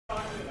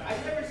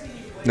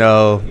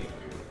No.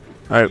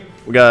 Alright,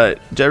 we got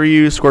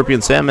J3t,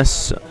 Skorepeon,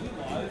 Samus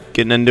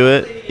getting into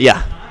it.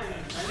 Yeah.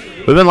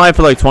 We've been live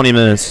for like 20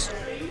 minutes.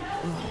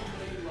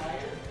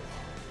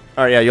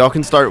 Alright, yeah, y'all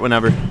can start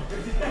whenever.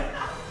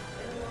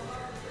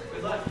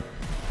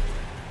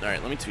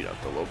 Alright, let me tweet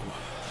out the local.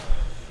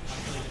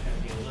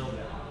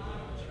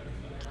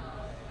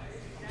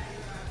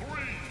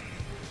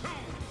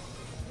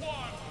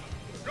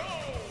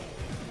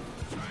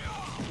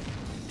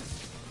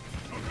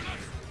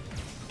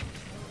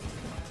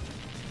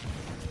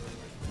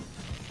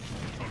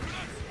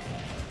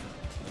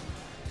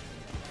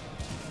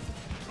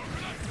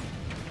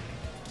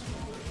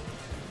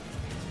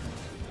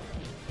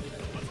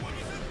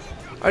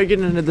 Alright,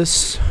 getting into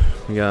this.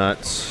 We got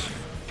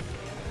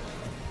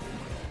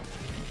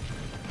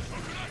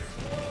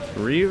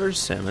Ryu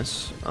versus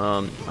Samus.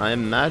 I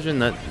imagine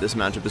that this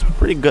matchup is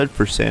pretty good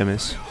for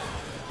Samus,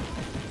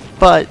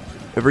 but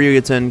if Ryu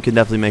gets in, can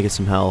definitely make it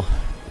some hell.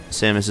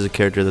 Samus is a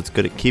character that's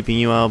good at keeping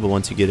you out, but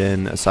once you get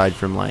in, aside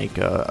from like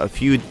a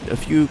few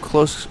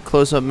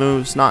close-up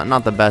moves,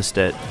 not the best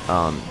at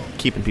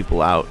keeping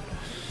people out.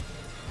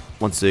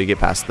 Once they get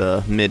past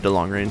the mid to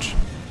long range.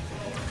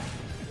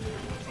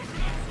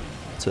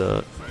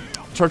 To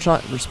charge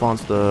shot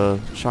response to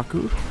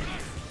Shaku.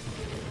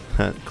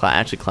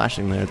 Actually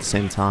clashing there at the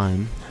same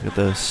time. Got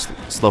the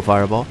slow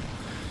fireball.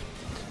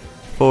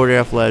 Forward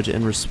air ledge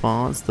in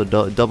response. The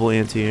double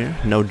anti-air.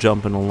 No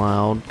jumping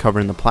allowed.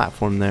 Covering the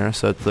platform there.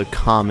 So it's the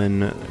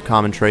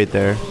common trait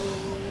there.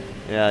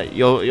 Yeah,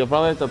 you'll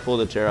probably have to pull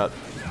the chair up.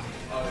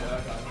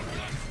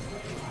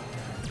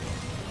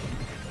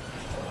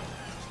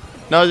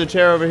 No, there's a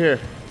chair over here.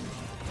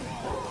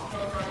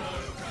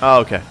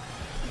 Oh, okay.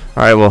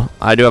 Alright, well,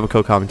 I do have a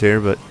co-commentator,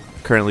 but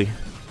currently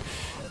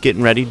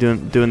getting ready,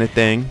 doing their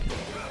thing.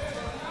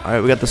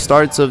 Alright, we got the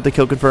starts of the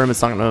kill confirm.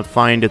 It's not going to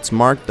find its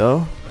mark,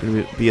 though.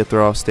 Going to be a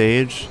throw-off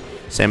stage.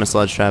 Samus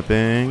ledge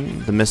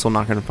trapping. The missile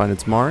not going to find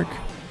its mark.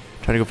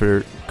 Trying to go for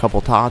a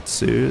couple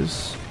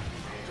Tatsus.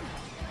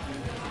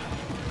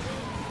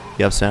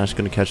 Yep, Samus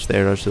going to catch the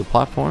air rush to the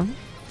platform.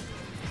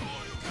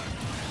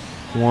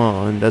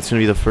 One. That's going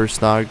to be the first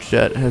stock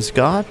Jet has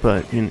got,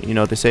 but you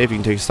know what they say, if you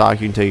can take a stock,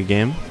 you can take a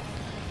game.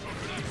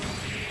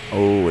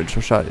 Oh, and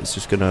short shot is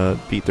just going to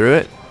beat through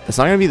it. It's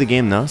not going to be the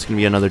game, though. It's going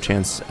to be another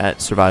chance at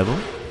survival.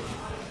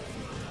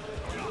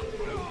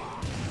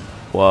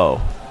 Whoa.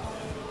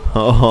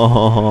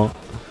 Oh.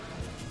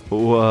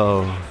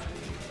 Whoa.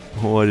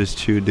 What is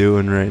Chu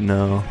doing right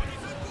now?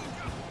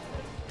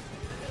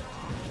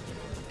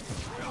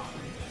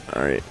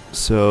 Alright,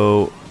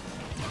 so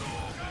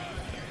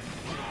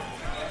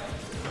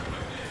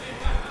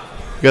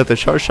got the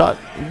short shot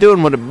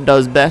doing what it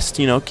does best,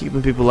 you know,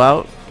 keeping people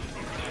out.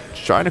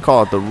 Trying to call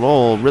out the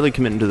roll, really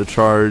committing to the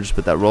charge,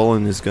 but that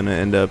rolling is going to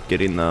end up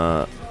getting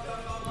the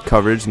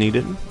coverage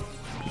needed.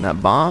 And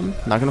that bomb,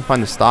 not going to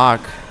find the stock.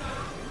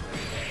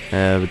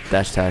 But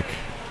dash attack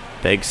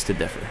begs to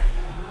differ.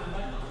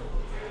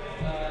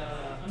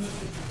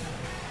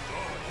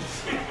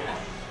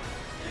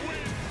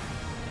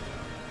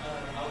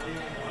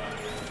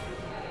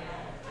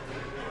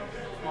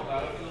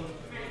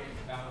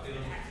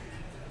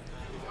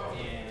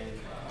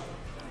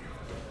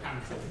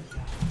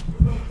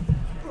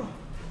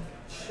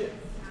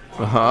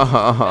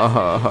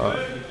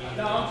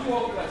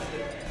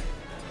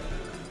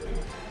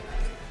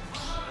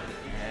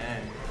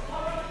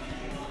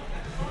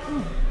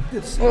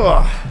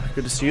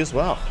 Good to see you as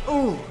well.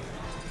 Ooh.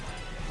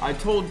 I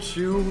told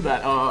Chu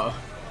that I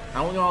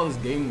don't know how this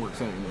game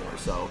works anymore,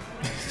 so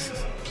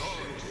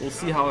we'll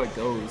see how it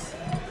goes.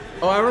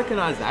 Oh, I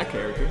recognize that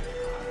character.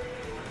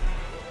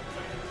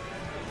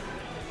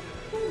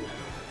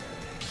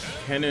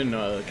 Ken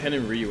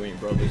and Ryu ain't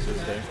brothers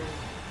this day.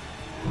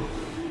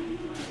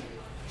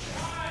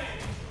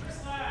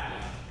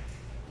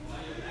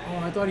 Oh,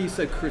 I thought he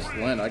said Chris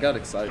Lynn. I got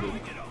excited.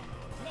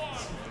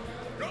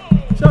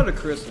 Shout out to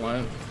Chris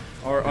Lynn,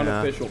 our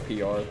unofficial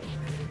PR.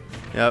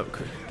 Yep,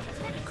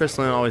 Chris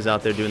Lynn always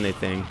out there doing their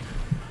thing.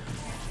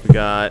 We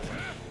got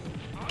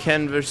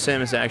Ken versus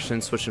Samus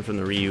action switching from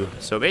the Ryu.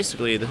 So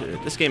basically,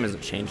 this game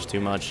hasn't changed too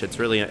much. It's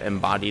really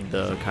embodied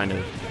the kind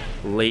of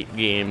late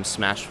game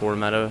Smash 4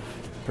 meta,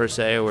 per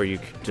se, where you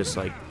just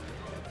like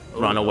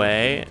run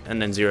away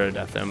and then zero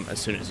death them as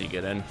soon as you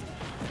get in.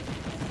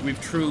 We've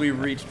truly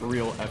reached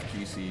real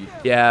FGC.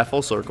 Yeah,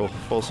 full circle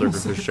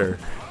for sure.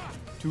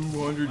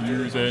 200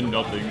 years and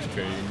nothing's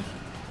changed.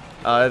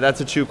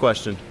 That's a Chu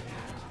question.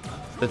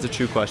 That's a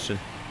Chu question.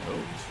 Oh,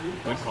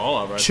 good call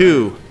out right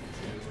Chu. there.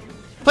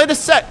 Play the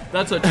set.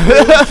 That's a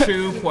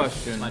true Chu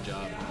question. My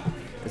job.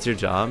 It's your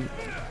job?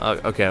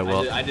 Okay,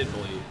 well. I did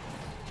believe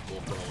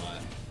Wolf for a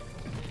lot.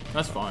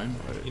 That's fine.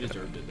 He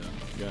deserved it, though.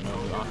 Yeah, no,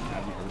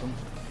 have you heard him?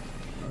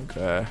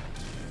 Okay.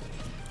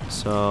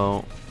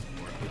 So.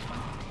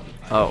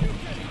 Oh.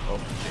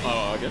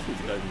 Oh, I guess we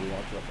could actually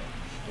watch that.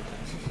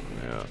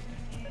 Yeah.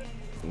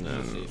 And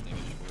then.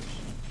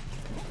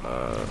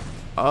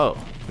 Oh.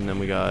 And then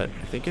we got.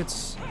 I think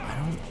it's.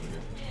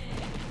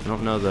 I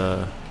don't know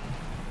the.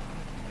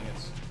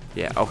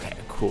 Yeah. Okay.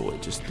 Cool.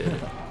 It just did.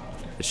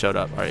 It showed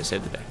up. All right,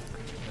 save the day.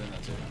 And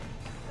that's it.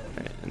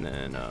 All right, and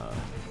then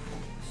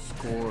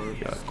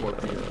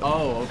Skorepeon.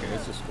 Oh, okay,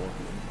 it's just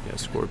Skorepeon. yeah,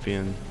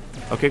 Skorepeon.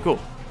 Okay, cool.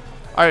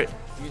 All right.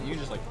 You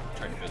just like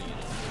try to fit it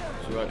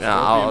in. So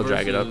Yeah, I'll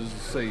drag it up.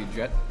 Say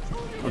Jet.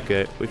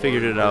 Okay, we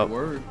figured it out.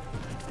 Word.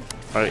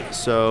 All right,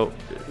 so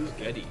Who's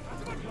Getty?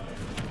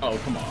 Oh,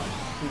 come on.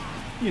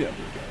 You know.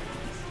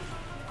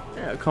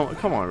 yeah,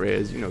 come on,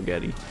 Reyes. You know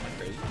Getty.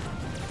 Crazy.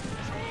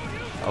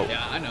 Oh.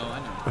 Yeah, I know.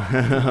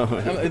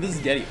 This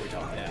is Getty we're talking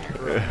about.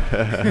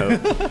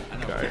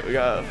 All right, we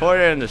got 4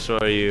 in to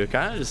show you.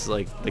 Kind of just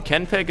like the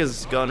Ken pick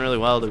is going really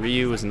well. The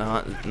Ryu is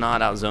not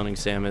outzoning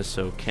Samus,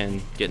 so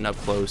Ken getting up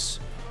close,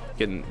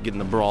 getting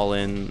the brawl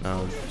in.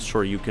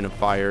 Shoryuken of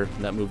fire.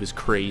 That move is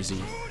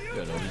crazy.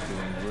 Yeah, no, he's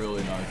doing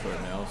really nice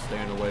right now.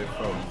 Staying away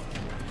from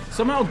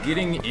somehow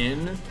getting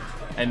in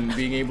and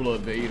being able to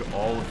evade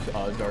all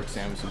of Dark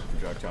Samus's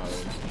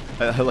projectiles.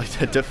 I like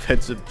that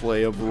defensive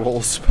play of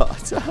roll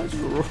spots. How's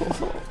roll?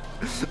 Oh,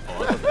 I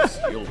thought the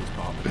steel was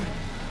popping.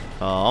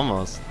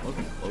 Almost.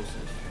 Looking closest.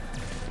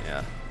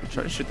 Yeah.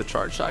 Try to shoot the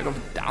charge shot, go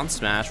for down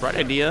smash. Right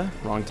idea,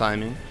 wrong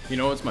timing. You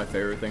know what's my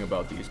favorite thing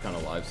about these kind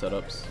of live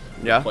setups?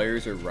 Yeah.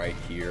 Players are right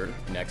here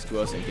next to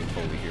us and can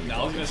totally hear me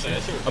I was talking gonna say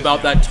that shit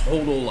about that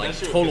total,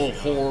 shit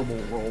horrible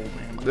roll,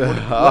 man. What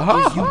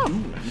are you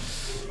doing?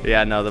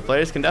 Yeah, no, the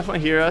players can definitely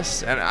hear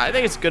us, and I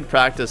think it's good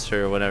practice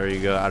for whenever you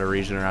go out of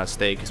region or out of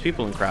state, because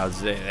people in crowds,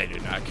 they do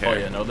not care. Oh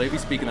yeah, no, they be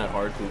speaking that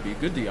hard poopy.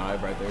 Good DI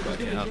right there. But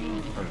Yeah.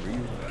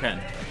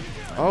 Ken.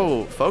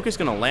 Oh, focus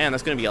gonna land.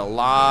 That's gonna be a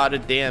lot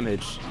of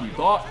damage. You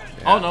thought?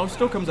 Yeah. Oh no,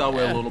 still comes out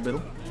with a little bit.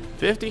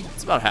 50?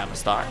 It's about half a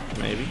stock,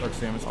 maybe. Dark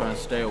Samus trying to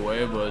stay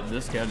away, but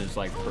this Ken is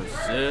like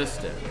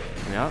persistent.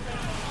 Yeah.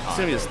 It's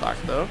gonna be a stock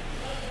though.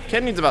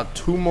 Ken needs about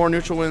 2 more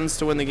neutral wins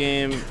to win the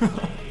game.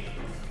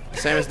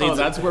 Samus needs. Oh,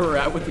 that's where we're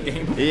at with the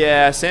game.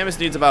 Yeah, Samus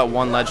needs about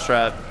 1 ledge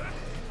trap.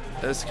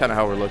 That's kind of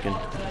how we're looking.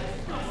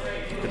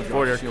 Get the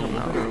forward air coming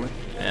out.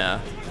 Yeah.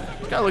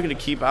 Kind of looking to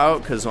keep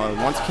out because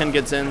once Ken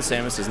gets in,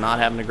 Samus is not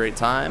having a great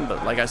time.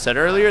 But like I said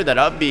earlier, that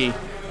up B,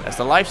 that's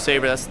the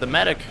lifesaver, that's the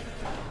medic.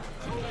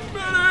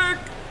 Medic!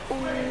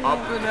 Up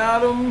and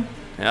at him.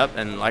 Yep,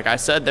 and like I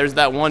said, there's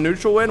that 1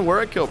 neutral win.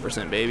 We're at kill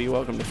percent, baby.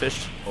 Welcome to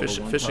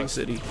Fishing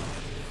City.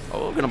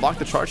 Oh, gonna block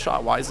the charge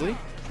shot wisely.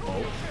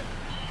 Oh.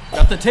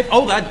 Got the tip.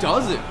 Oh, that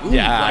does it. Ooh,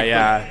 Yeah, like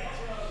yeah.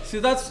 See,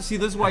 this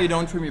is why you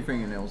don't trim your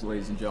fingernails,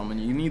 ladies and gentlemen.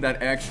 You need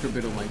that extra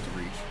bit of length to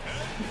reach.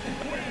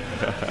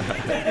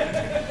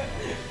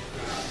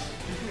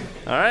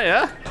 All right,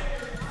 yeah.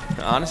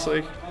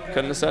 Honestly,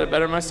 couldn't have said it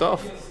better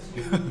myself.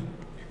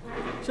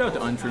 Shout out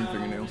to untrimmed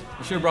fingernails.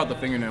 I should have brought the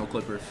fingernail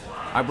clippers.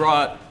 I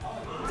brought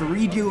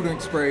 3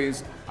 deodorant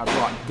sprays. I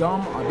brought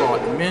gum. I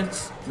brought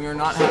mints. We are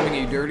not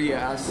having a dirty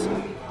ass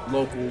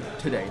local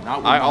today. Not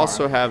with I mine.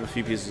 also have a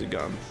few pieces of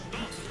gum.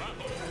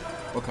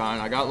 What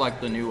kind? I got like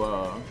the new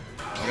I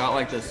got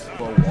like this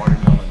little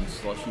watermelon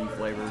slushy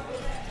flavor.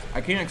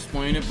 I can't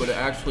explain it, but it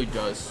actually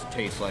does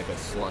taste like a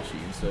slushy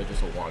instead of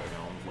just a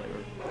watermelon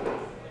flavor.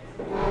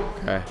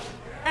 Okay.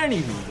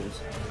 Anywho,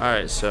 All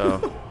right,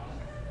 so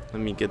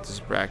let me get this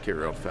bracket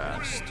real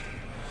fast.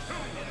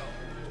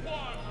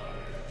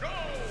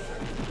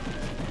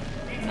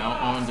 now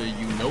on to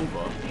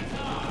Unova.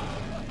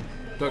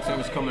 Dark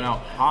Samus coming out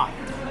hot.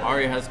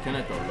 Arya has Ken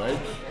at the ledge.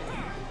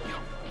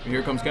 And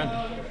here comes Ken.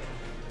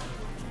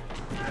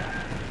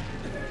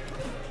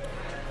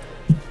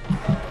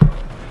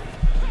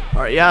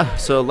 Alright, yeah,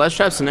 so ledge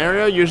trap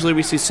scenario, usually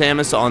we see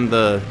Samus on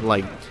the,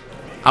 like,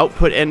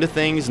 output end of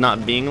things,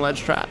 not being ledge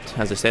trapped.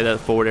 As I say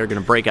that, forward air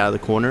gonna break out of the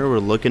corner. We're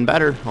looking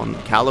better on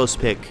Kalos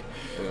pick.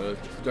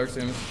 Dark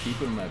Samus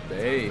keeping him at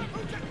bay.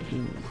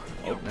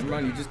 Oh, never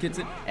mind, he just gets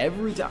it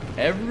every time.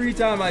 Every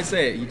time I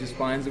say it, he just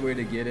finds a way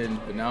to get in.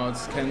 But now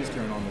it's Ken's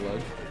turn on the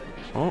ledge.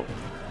 Oh,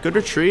 good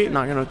retreat.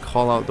 Not gonna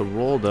call out the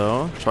roll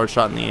though. Charge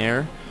shot in the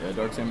air. Yeah,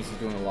 Dark Samus is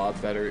doing a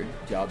lot better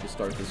job to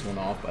start this one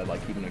off by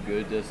like keeping a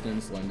good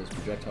distance, letting those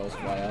projectiles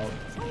fly out.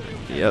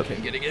 Yep.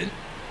 Ken getting in.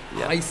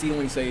 Yeah. High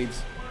ceiling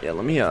saves. Yeah,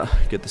 let me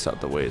get this out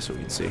the way so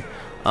we can see.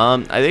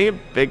 I think a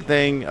big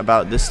thing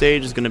about this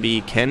stage is going to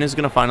be Ken is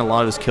going to find a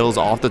lot of his kills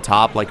off the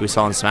top like we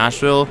saw in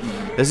Smashville.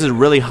 This is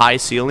really high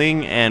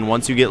ceiling, and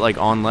once you get like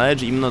on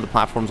ledge, even though the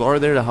platforms are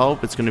there to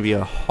help, it's going to be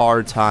a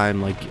hard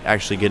time like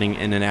actually getting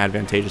in an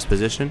advantageous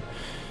position.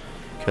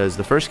 Because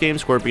the first game,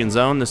 Skorepeon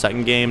zone, the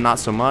second game, not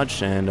so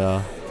much, and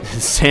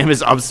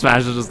Samus up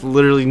smash is just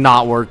literally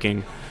not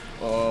working.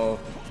 Oh,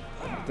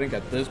 I think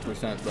at this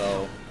percent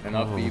though, an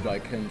up B by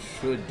Ken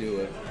should do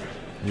it.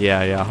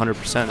 Yeah,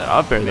 100%. That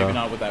up air though. Maybe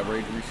not with that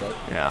rage reset.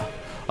 Yeah,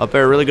 up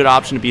air, really good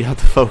option to beat out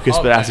the focus,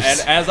 Oh, but as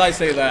and as I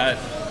say that,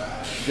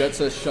 Jet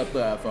says shut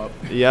the F up.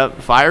 yep,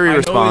 fiery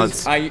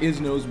response.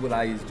 His knows what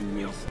I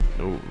do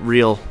is.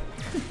 Real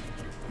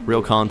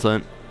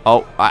content.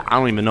 Oh, I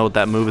don't even know what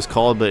that move is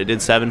called, but it did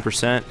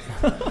 7%.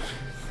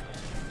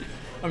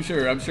 I'm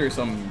sure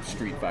some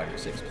Street Fighter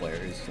 6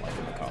 players like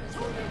in the comments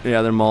right now.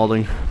 Yeah, they're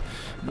mauling.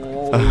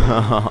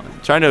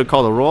 Trying to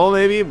call the roll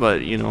maybe,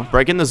 but you know,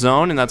 break in the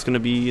zone, and that's going to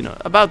be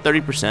about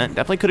 30%.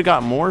 Definitely could have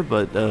got more,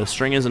 but the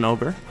string isn't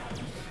over.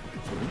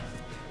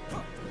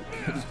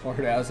 his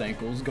hard ass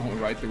ankles going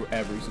right through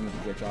every single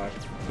projectile.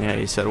 Yeah,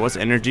 he said, what's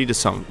energy to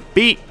some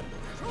beat?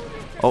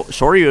 Oh,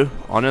 Shoryu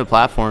onto the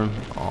platform.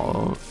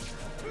 Oh,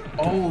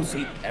 Oh,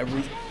 see,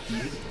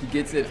 he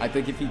gets it. I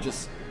think if he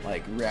just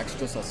like reacts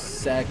just a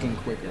second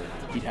quicker,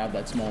 he'd have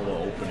that small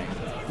little opening.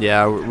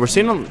 yeah, we're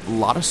seeing a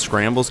lot of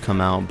scrambles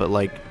come out, but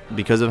like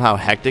because of how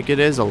hectic it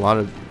is, a lot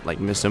of like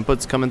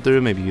misinputs coming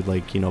through. Maybe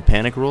like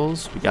panic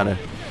rolls. We gotta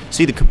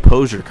see the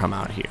composure come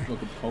out here. Little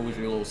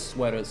composure, a little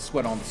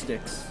sweat on the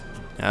sticks.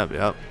 Yep,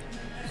 yep.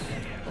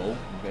 Oh,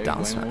 okay, Down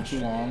waiting a little smash. too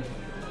long.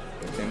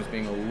 Samus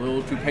being a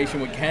little too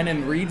patient with Ken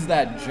and reads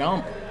that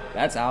jump.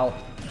 That's out.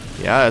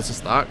 Yeah, that's a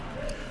stock.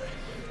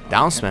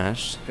 Down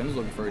smash. Ken's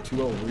looking for a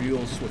 2-0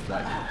 real swift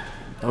light.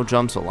 No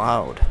jumps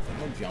allowed.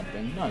 No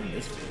jumping, none of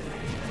this.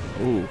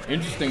 Ooh.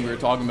 Interesting, we were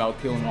talking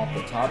about killing off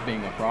the top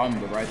being a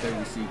problem, but right there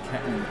we see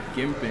Ken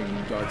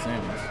gimping Dark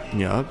Samus.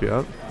 Yep,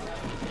 yep.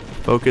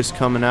 Focus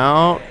coming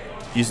out.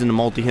 Using the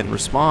multi-hit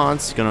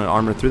response. Gonna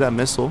armor through that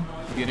missile.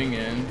 Getting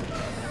in.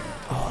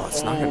 Oh,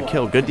 it's not gonna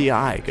kill. Good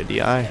DI. Good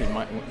DI. He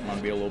might want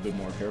to be a little bit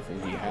more careful.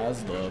 He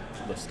has the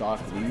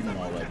stock lead and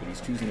all that, but he's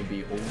choosing to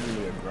be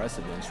overly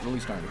aggressive, and it's really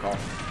starting to cost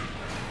him.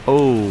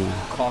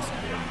 Oh. Cost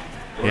him.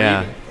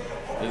 Yeah.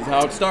 This is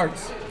how it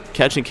starts.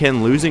 Catching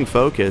Ken losing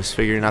focus,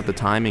 figuring out the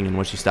timing in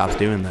which he stops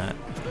doing that.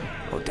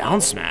 Oh,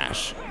 down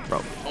smash.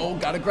 Bro. Oh,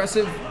 got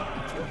aggressive.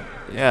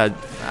 Yeah,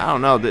 I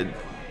don't know.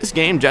 This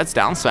game, Jet's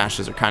down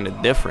smashes are kind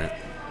of different.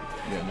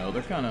 Yeah, no,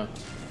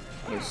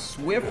 they're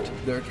swift,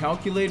 they're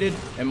calculated,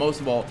 and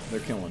most of all, they're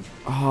killing.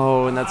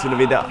 Oh, and that's going to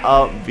be the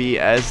up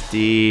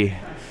BSD.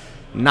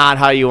 Not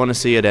how you want to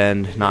see it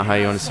end. Not how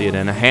you want to see it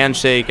end. A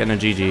handshake and a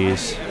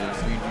GG's.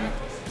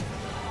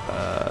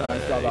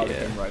 Nice job out of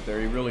him right there.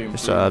 He really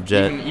improved. job,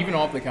 Jet. Even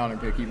off the counter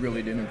pick, he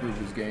really did improve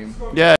his game. Yeah.